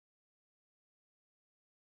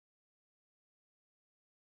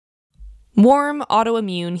Warm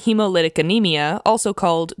autoimmune hemolytic anemia, also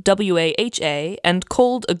called WAHA, and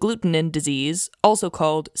cold agglutinin disease, also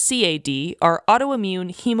called CAD, are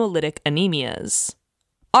autoimmune hemolytic anemias.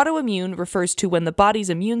 Autoimmune refers to when the body's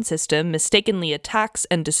immune system mistakenly attacks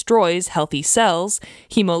and destroys healthy cells,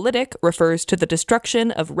 hemolytic refers to the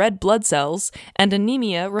destruction of red blood cells, and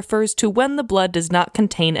anemia refers to when the blood does not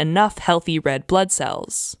contain enough healthy red blood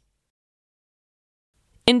cells.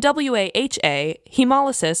 In WAHA,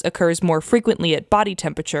 hemolysis occurs more frequently at body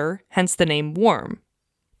temperature, hence the name warm.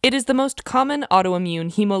 It is the most common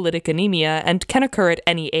autoimmune hemolytic anemia and can occur at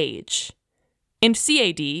any age. In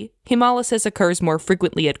CAD, hemolysis occurs more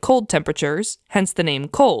frequently at cold temperatures, hence the name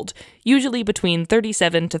cold, usually between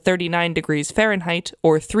 37 to 39 degrees Fahrenheit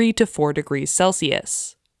or 3 to 4 degrees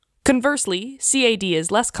Celsius. Conversely, CAD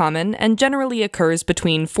is less common and generally occurs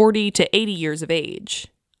between 40 to 80 years of age.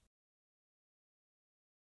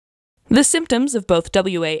 The symptoms of both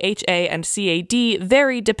WAHA and CAD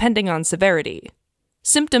vary depending on severity.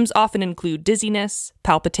 Symptoms often include dizziness,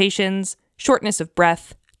 palpitations, shortness of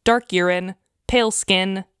breath, dark urine, pale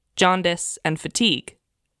skin, jaundice, and fatigue.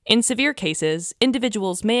 In severe cases,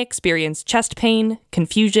 individuals may experience chest pain,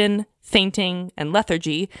 confusion, fainting, and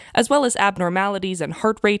lethargy, as well as abnormalities in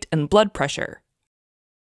heart rate and blood pressure.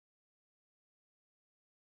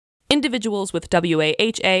 Individuals with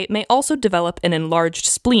WAHA may also develop an enlarged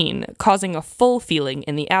spleen, causing a full feeling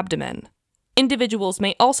in the abdomen. Individuals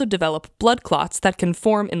may also develop blood clots that can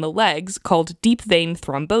form in the legs, called deep vein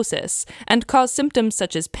thrombosis, and cause symptoms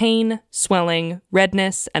such as pain, swelling,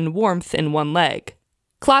 redness, and warmth in one leg.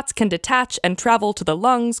 Clots can detach and travel to the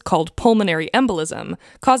lungs, called pulmonary embolism,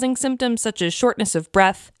 causing symptoms such as shortness of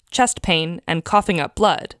breath, chest pain, and coughing up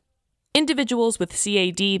blood. Individuals with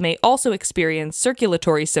CAD may also experience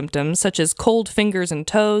circulatory symptoms such as cold fingers and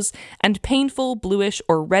toes, and painful bluish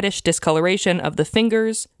or reddish discoloration of the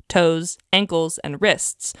fingers, toes, ankles, and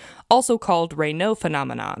wrists, also called Raynaud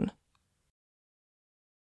phenomenon.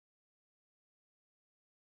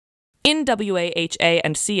 In WAHA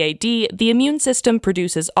and CAD, the immune system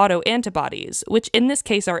produces autoantibodies, which in this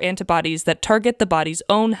case are antibodies that target the body's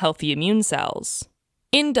own healthy immune cells.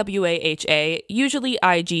 In WAHA, usually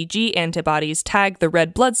IgG antibodies tag the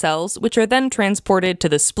red blood cells, which are then transported to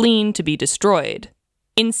the spleen to be destroyed.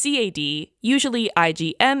 In CAD, usually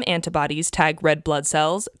IgM antibodies tag red blood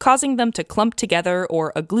cells, causing them to clump together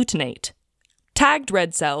or agglutinate. Tagged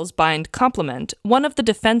red cells bind complement, one of the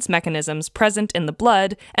defense mechanisms present in the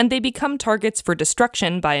blood, and they become targets for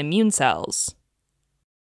destruction by immune cells.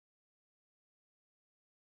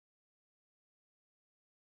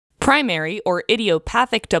 Primary or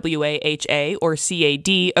idiopathic WAHA or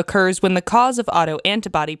CAD occurs when the cause of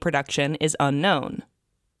autoantibody production is unknown.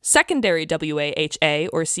 Secondary WAHA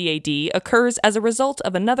or CAD occurs as a result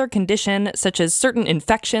of another condition such as certain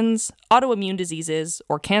infections, autoimmune diseases,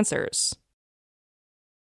 or cancers.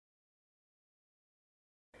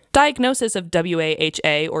 Diagnosis of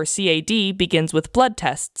WAHA or CAD begins with blood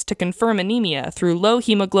tests to confirm anemia through low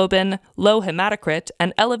hemoglobin, low hematocrit,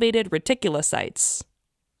 and elevated reticulocytes.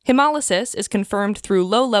 Hemolysis is confirmed through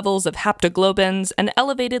low levels of haptoglobins and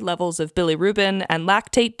elevated levels of bilirubin and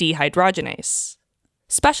lactate dehydrogenase.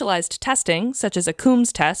 Specialized testing, such as a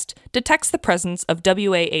Coombs test, detects the presence of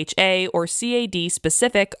WAHA or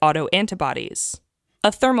CAD-specific autoantibodies.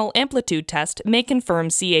 A thermal amplitude test may confirm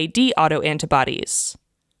CAD autoantibodies.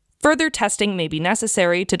 Further testing may be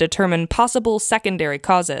necessary to determine possible secondary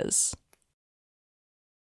causes.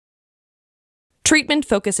 Treatment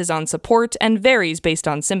focuses on support and varies based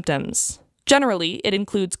on symptoms. Generally, it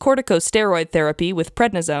includes corticosteroid therapy with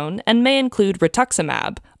prednisone and may include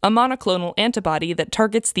rituximab, a monoclonal antibody that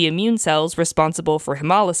targets the immune cells responsible for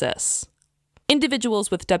hemolysis.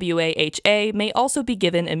 Individuals with WAHA may also be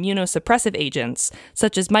given immunosuppressive agents,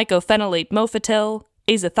 such as mycophenolate mofetil,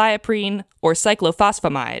 azathioprine, or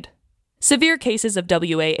cyclophosphamide. Severe cases of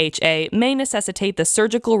WAHA may necessitate the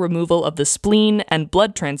surgical removal of the spleen and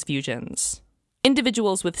blood transfusions.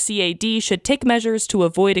 Individuals with CAD should take measures to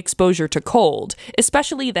avoid exposure to cold,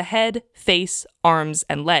 especially the head, face, arms,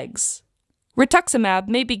 and legs. Rituximab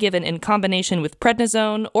may be given in combination with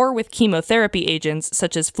prednisone or with chemotherapy agents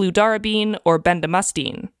such as fludarabine or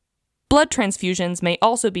bendamustine. Blood transfusions may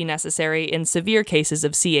also be necessary in severe cases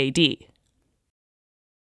of CAD.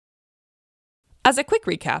 As a quick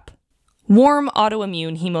recap, warm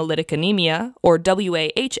autoimmune hemolytic anemia, or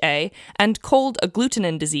WAHA, and cold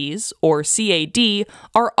agglutinin disease, or CAD,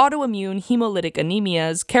 are autoimmune hemolytic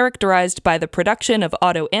anemias characterized by the production of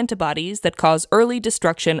autoantibodies that cause early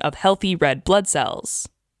destruction of healthy red blood cells.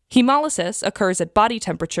 Hemolysis occurs at body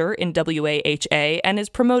temperature in WAHA and is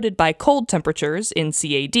promoted by cold temperatures in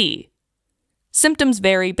CAD. Symptoms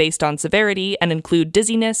vary based on severity and include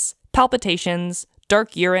dizziness, palpitations,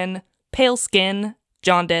 dark urine, pale skin,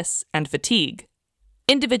 jaundice, and fatigue.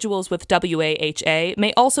 Individuals with WAHA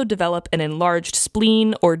may also develop an enlarged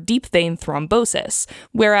spleen or deep vein thrombosis,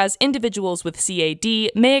 whereas individuals with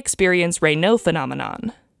CAD may experience Raynaud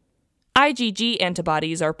phenomenon. IgG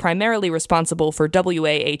antibodies are primarily responsible for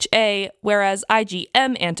WAHA, whereas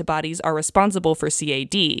IgM antibodies are responsible for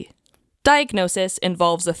CAD. Diagnosis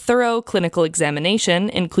involves a thorough clinical examination,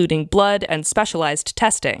 including blood and specialized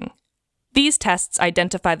testing. These tests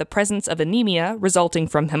identify the presence of anemia resulting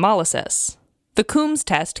from hemolysis. The Coombs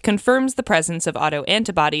test confirms the presence of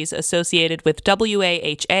autoantibodies associated with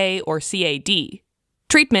WAHA or CAD.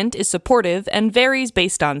 Treatment is supportive and varies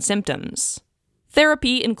based on symptoms.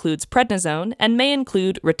 Therapy includes prednisone and may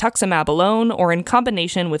include rituximab alone or in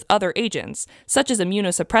combination with other agents, such as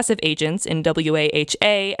immunosuppressive agents in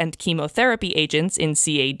WAHA and chemotherapy agents in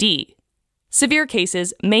CAD. Severe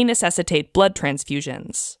cases may necessitate blood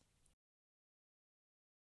transfusions.